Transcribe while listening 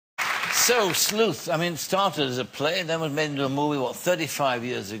So, Sleuth, I mean, started as a play, then was made into a movie, what, 35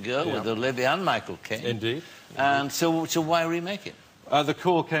 years ago, with Olivia and Michael Caine. Indeed. And so why remake it? The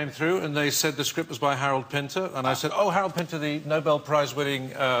call came through and they said the script was by Harold Pinter, and I said, oh, Harold Pinter, the Nobel Prize-winning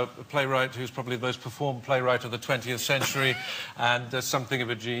playwright who's probably the most performed playwright of the 20th century and something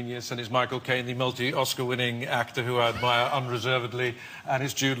of a genius, and it's Michael Caine, the multi-Oscar-winning actor who I admire unreservedly, and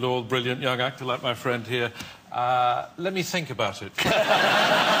it's Jude Law, brilliant young actor like my friend here. Let me think about it.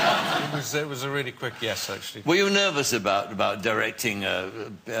 It was a really quick yes, actually. Were you nervous about directing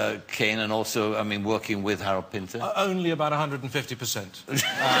Caine and also, I mean, working with Harold Pinter? Only about 150%.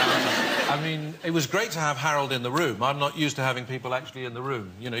 I mean, it was great to have Harold in the room. I'm not used to having people actually in the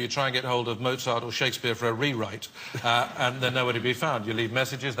room. You know, you try and get hold of Mozart or Shakespeare for a rewrite, and they're nowhere to be found. You leave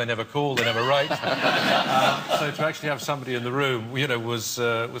messages, they never call, they never write. So to actually have somebody in the room, you know, was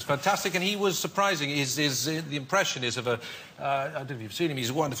fantastic, and he was surprising. The impression is of a... I don't know if you've seen him.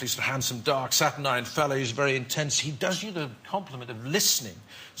 He's a wonderfully sort of handsome, dark, saturnine fellow. He's very intense. He does you the compliment of listening.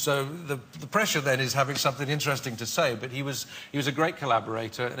 So the pressure then is having something interesting to say. But he was a great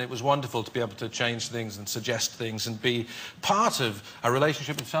collaborator, and it was wonderful to be able to change things and suggest things and be part of a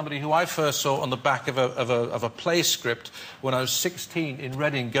relationship with somebody who I first saw on the back of a play script when I was 16 in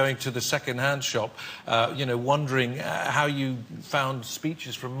Reading, going to the second-hand shop, you know, wondering how you found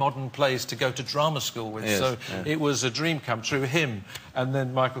speeches from modern plays to go to drama school with. Yes, so it was a dream come true. Him and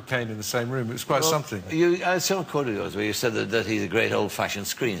then Michael Caine in the same room. It was quite something. I saw a quote of yours where you said that he's a great old-fashioned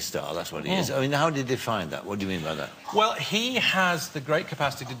screen star. That's what he is. I mean, how do you define that? What do you mean by that? Well, he has the great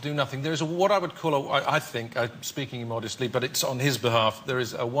capacity to do nothing. There's what I would call, I think, speaking immodestly, but it's on his behalf, there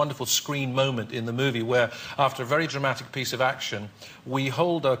is a wonderful screen moment in the movie where, after a very dramatic piece of action, we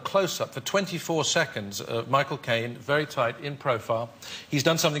hold a close-up for 24 seconds of Michael Caine, very tight, in profile. He's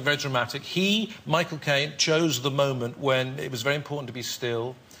done something very dramatic. Michael Caine, chose the moment when it was very important to be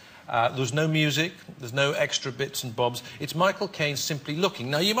still. There was no music, there's no extra bits and bobs. It's Michael Caine simply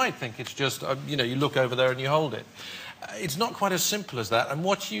looking. Now, you might think it's just, you know, you look over there and you hold it. It's not quite as simple as that, and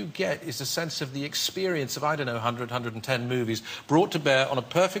what you get is a sense of the experience of, I don't know, 100, 110 movies brought to bear on a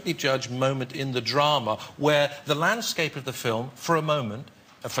perfectly judged moment in the drama where the landscape of the film, for a moment,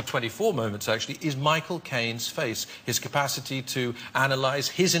 for 24 moments, actually, is Michael Caine's face, his capacity to analyse,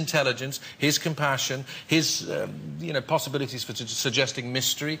 his intelligence, his compassion, his, you know, possibilities for suggesting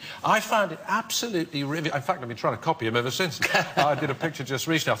mystery. I found it absolutely riveting. In fact, I've been trying to copy him ever since. I did a picture just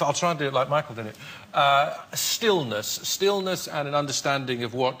recently. I thought, I'll try and do it like Michael did it. Stillness and an understanding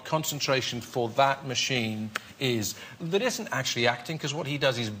of what concentration for that machine is. That isn't actually acting, because what he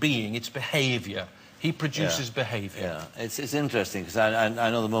does is being, it's behaviour. He produces behaviour. Yeah, it's interesting, because I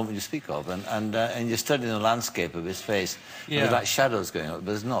know the moment you speak of, and you're studying the landscape of his face. Yeah. There's like shadows going on, but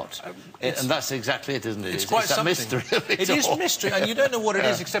there's not. And that's exactly it, isn't it? It's quite something. Mystery. It is mystery, and you don't know what it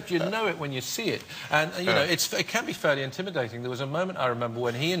is, except you know it when you see it. And, you know, it can be fairly intimidating. There was a moment, I remember,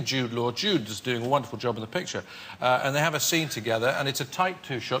 when he and Jude Law, Jude is doing a wonderful job in the picture, and they have a scene together, and it's a tight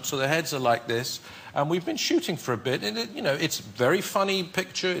two-shot, so their heads are like this. And we've been shooting for a bit, and, you know, it's a very funny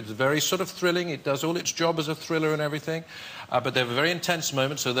picture, it's very sort of thrilling, it does all its job as a thriller and everything, but they have a very intense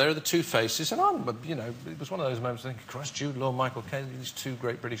moment, so there are the two faces, and you know, it was one of those moments thinking, Christ, Jude Law, Michael Caine, these two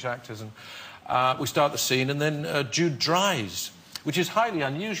great British actors, and we start the scene, and then Jude dries, which is highly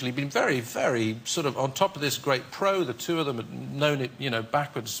unusual. He'd been very, very sort of on top of this great pro. The two of them had known it, you know,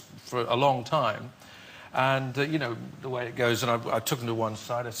 backwards for a long time. And, you know, the way it goes, and I took him to one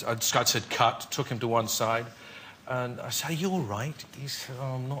side. I said, cut, took him to one side. And I said, are you all right? He said,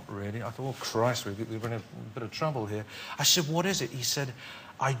 oh, I'm not really. I thought, oh, Christ, we're in a bit of trouble here. I said, what is it? He said,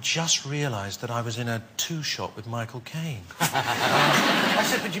 I just realised that I was in a two-shot with Michael Caine. I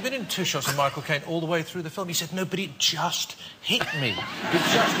said, but you've been in two shots with Michael Caine all the way through the film. He said, no, but it just hit me. It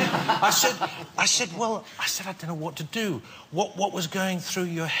just hit me. I said, I don't know what to do. What was going through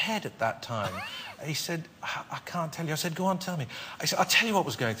your head at that time? He said, I can't tell you. I said, go on, tell me. I said, I'll tell you what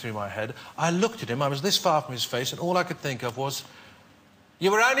was going through my head. I looked at him, I was this far from his face, and all I could think of was,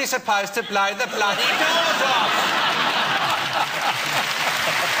 you were only supposed to blow the bloody doors off!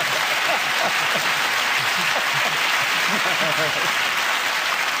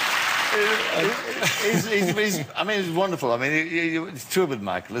 I mean, it's wonderful. I mean, it's true with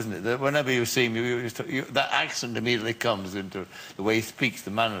Michael, isn't it? That whenever you see him, that accent immediately comes into the way he speaks,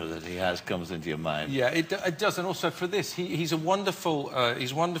 the manner that he has comes into your mind. Yeah, it does. And also for this, he's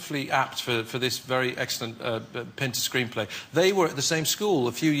wonderfully apt for this very excellent Pinter screenplay. They were at the same school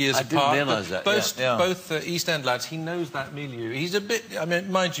a few years apart. I didn't realise that. Both East End lads. He knows that milieu. He's a bit. I mean,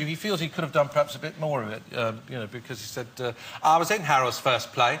 mind you, he feels he could have done perhaps a bit more of it. You know, because he said, "I was in Harold's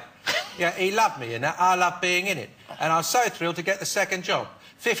first play. Yeah, he loved me in that. I loved being in it. And I was so thrilled to get the second job.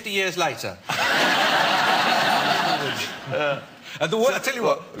 50 years later. And the word, I tell you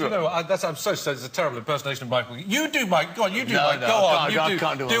what, you know, I'm so sorry, it's a terrible impersonation of Michael. You do, Mike. Go on, you do, Mike. Go on, I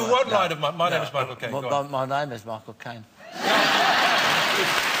can't do one line of my name is Michael Caine. My name is Michael Caine.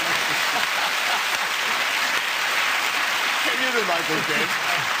 Can you do Michael Caine?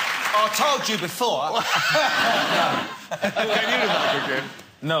 I told you before. Can you do Michael Caine?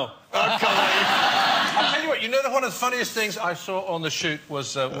 No. I'll tell you what, you know, one of the funniest things I saw on the shoot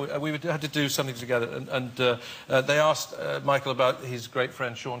was we had to do something together, and they asked Michael about his great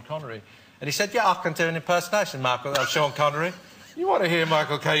friend Sean Connery, and he said, yeah, I can do an impersonation, Michael, of Sean Connery. You want to hear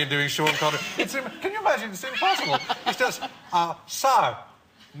Michael Caine doing Sean Connery? Can you imagine? It's impossible. He says, so,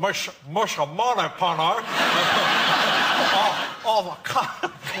 much money, Connery.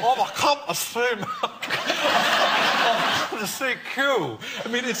 I can't assume. To see Q. I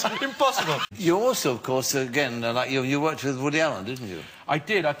mean, it's impossible. You also, of course, again, like you worked with Woody Allen, didn't you? I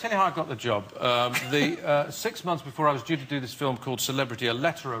did. I'll tell you how I got the job. 6 months before I was due to do this film called Celebrity, a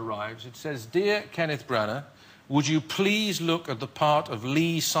letter arrives. It says, Dear Kenneth Branagh, would you please look at the part of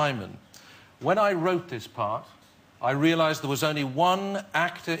Lee Simon? When I wrote this part, I realised there was only one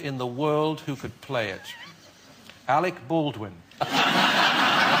actor in the world who could play it. Alec Baldwin.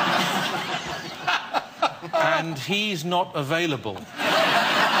 And he's not available. So,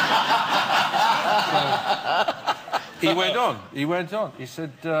 he went on. He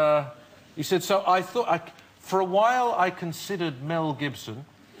said, so I thought, for a while I considered Mel Gibson.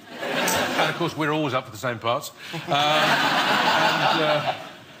 And, of course, we're always up for the same parts.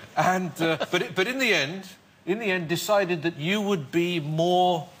 But in the end, decided that you would be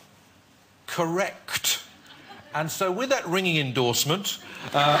more correct. And so, with that ringing endorsement,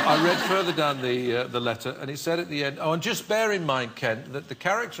 I read further down the letter, and it said at the end, oh, and just bear in mind, Ken, that the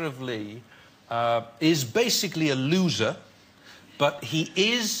character of Lee is basically a loser, but he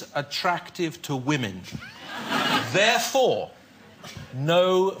is attractive to women. Therefore,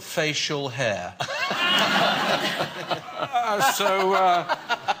 no facial hair.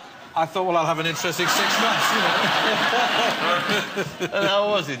 I thought, well, I'll have an interesting 6 months, you know. And how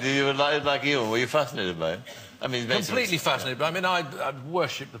was it? Did you like you? Were you fascinated by him? I mean, completely fascinated. But I mean, I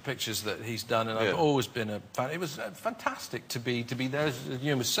worship the pictures that he's done, and I've always been a fan. It was fantastic to be there, as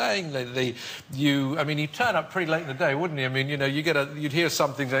you were saying. I mean, he'd turn up pretty late in the day, wouldn't he? I mean, you know, you'd hear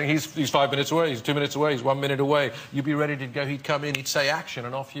something saying he's 5 minutes away, he's 2 minutes away, he's 1 minute away. You'd be ready to go. He'd come in, he'd say action,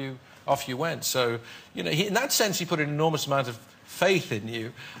 and off you went. So, you know, in that sense, he put an enormous amount of faith in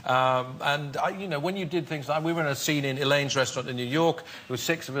you. You know, when you did things like... We were in a scene in Elaine's restaurant in New York. There were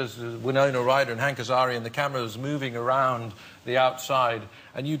 6 of us, Winona Ryder and Hank Azaria, and the camera was moving around the outside,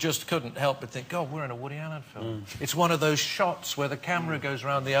 and you just couldn't help but think, God, we're in a Woody Allen film. It's one of those shots where the camera goes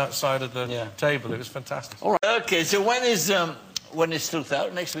around the outside of the table. It was fantastic. All right. OK, so when is Sleuth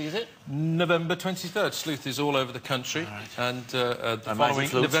out? Next week, is it? November 23rd. Sleuth is all over the country. Right. And the following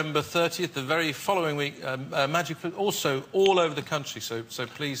November 30th, the very following week, Magic Flute, also all over the country. So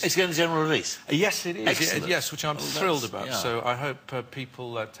please... It's getting a general release? Yes, it is. Excellent. Yes, which I'm thrilled about. Yeah. So I hope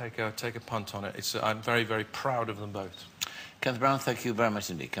people take a punt on it. I'm very, very proud of them both. Kenneth Branagh, thank you very much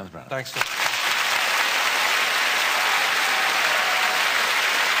indeed. Kenneth Branagh. Thanks.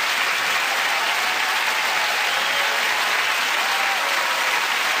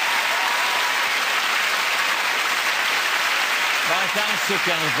 Thanks to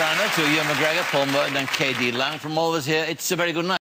Kenneth Branagh, to Ian McGregor, Paul Merton and K.D. Lang. From all of us here, it's a very good night.